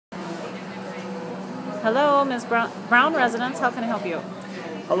Hello, Ms. Brown Residence. How can I help you?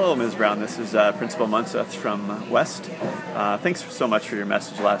 Hello, Ms. Brown. This is Principal Munseth from West. Thanks so much for your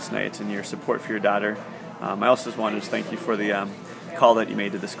message last night and your support for your daughter. I also just wanted to thank you for the call that you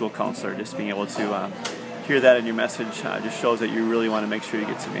made to the school counselor. Just being able to hear that in your message just shows that you really want to make sure you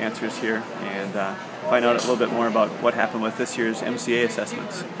get some answers here and find out a little bit more about what happened with this year's MCA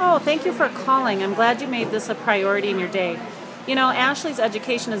assessments. Oh, thank you for calling. I'm glad you made this a priority in your day. You know, Ashley's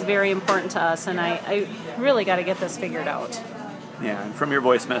education is very important to us, and I really got to get this figured out. Yeah, and from your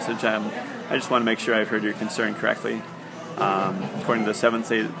voice message, I just want to make sure I've heard your concern correctly. According to the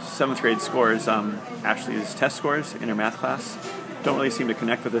seventh grade scores, Ashley's test scores in her math class don't really seem to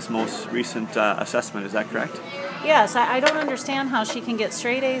connect with this most recent assessment. Is that correct? Yes, I don't understand how she can get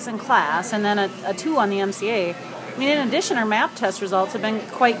straight A's in class and then a 2 on the MCA. I mean, in addition, her math test results have been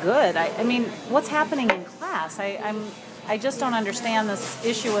quite good. I mean, what's happening in class? I just don't understand this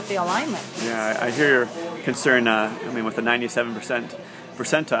issue with the alignment. Yeah, I hear your concern. With the 97%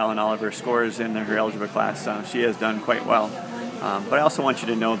 percentile in all of her scores in her algebra class, she has done quite well. But I also want you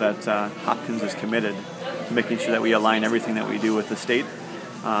to know that Hopkins is committed to making sure that we align everything that we do with the state,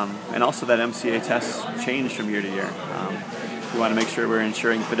 and also that MCA tests change from year to year. We want to make sure we're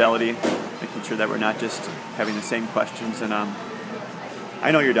ensuring fidelity, making sure that we're not just having the same questions. And I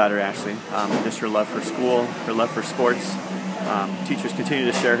know your daughter, Ashley, just her love for school, her love for sports. Teachers continue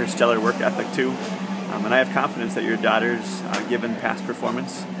to share her stellar work ethic too. And I have confidence that your daughter's, given past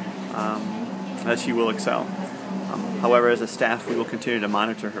performance, that she will excel. However, as a staff, we will continue to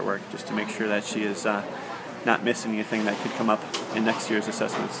monitor her work just to make sure that she is not missing anything that could come up in next year's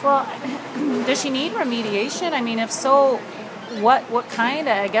assessments. Well, does she need remediation? I mean, if so, what kind?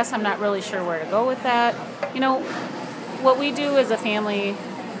 I guess I'm not really sure where to go with that. You know, what we do as a family,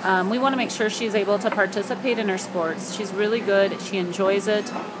 we want to make sure she's able to participate in her sports. She's really good. She enjoys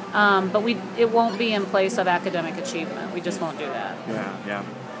it. But it won't be in place of academic achievement. We just won't do that.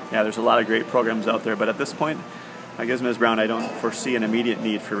 Yeah, there's a lot of great programs out there, but at this point, I guess, Ms. Brown, I don't foresee an immediate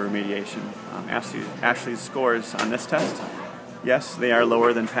need for remediation. Ashley's scores on this test, yes, they are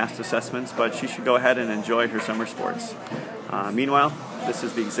lower than past assessments, but she should go ahead and enjoy her summer sports. Meanwhile, this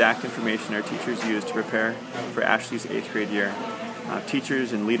is the exact information our teachers use to prepare for Ashley's 8th grade year.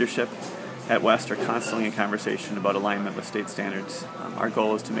 Teachers and leadership at West are constantly in conversation about alignment with state standards. Our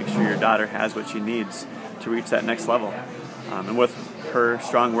goal is to make sure your daughter has what she needs to reach that next level. And with her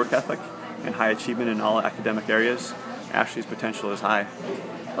strong work ethic and high achievement in all academic areas, Ashley's potential is high.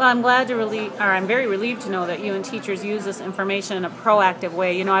 Well, I'm very relieved to know that you and teachers use this information in a proactive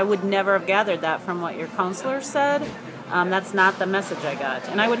way. You know, I would never have gathered that from what your counselor said. That's not the message I got.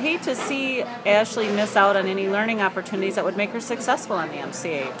 And I would hate to see Ashley miss out on any learning opportunities that would make her successful in the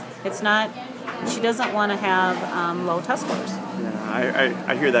MCA. She doesn't want to have low test scores. Yeah,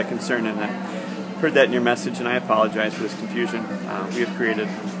 I hear that concern, and I heard that in your message, and I apologize for this confusion we have created.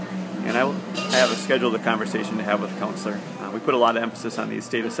 And I have scheduled a conversation to have with the counselor. We put a lot of emphasis on these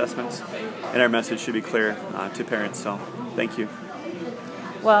state assessments, and our message should be clear to parents, so thank you.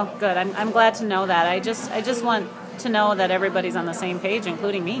 Well, good. I'm glad to know that. I just want to know that everybody's on the same page,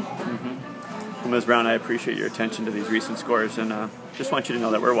 including me. Mm-hmm. Well, Ms. Brown, I appreciate your attention to these recent scores, and just want you to know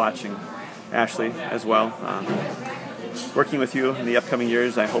that we're watching Ashley as well. Working with you in the upcoming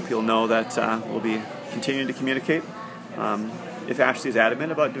years, I hope you'll know that we'll be continuing to communicate. If Ashley's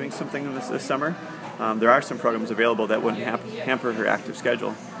adamant about doing something this summer, there are some programs available that wouldn't hamper her active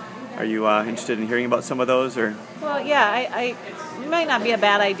schedule. Are you interested in hearing about some of those? Or? Well, yeah, it might not be a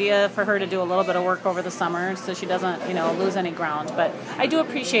bad idea for her to do a little bit of work over the summer so she doesn't, lose any ground. But I do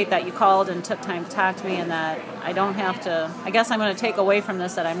appreciate that you called and took time to talk to me, and that I don't have to, I guess I'm going to take away from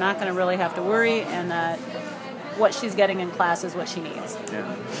this that I'm not going to really have to worry, and that what she's getting in class is what she needs.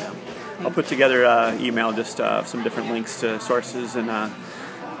 Yeah. I'll put together an email, just some different links to sources, and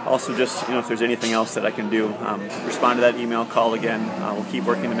also just, if there's anything else that I can do, respond to that email, call again. We'll keep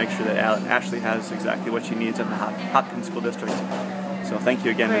working to make sure that Ashley has exactly what she needs in the Hopkins School District. So thank you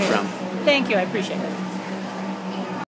again, Ms. Brown. Thank you. I appreciate it.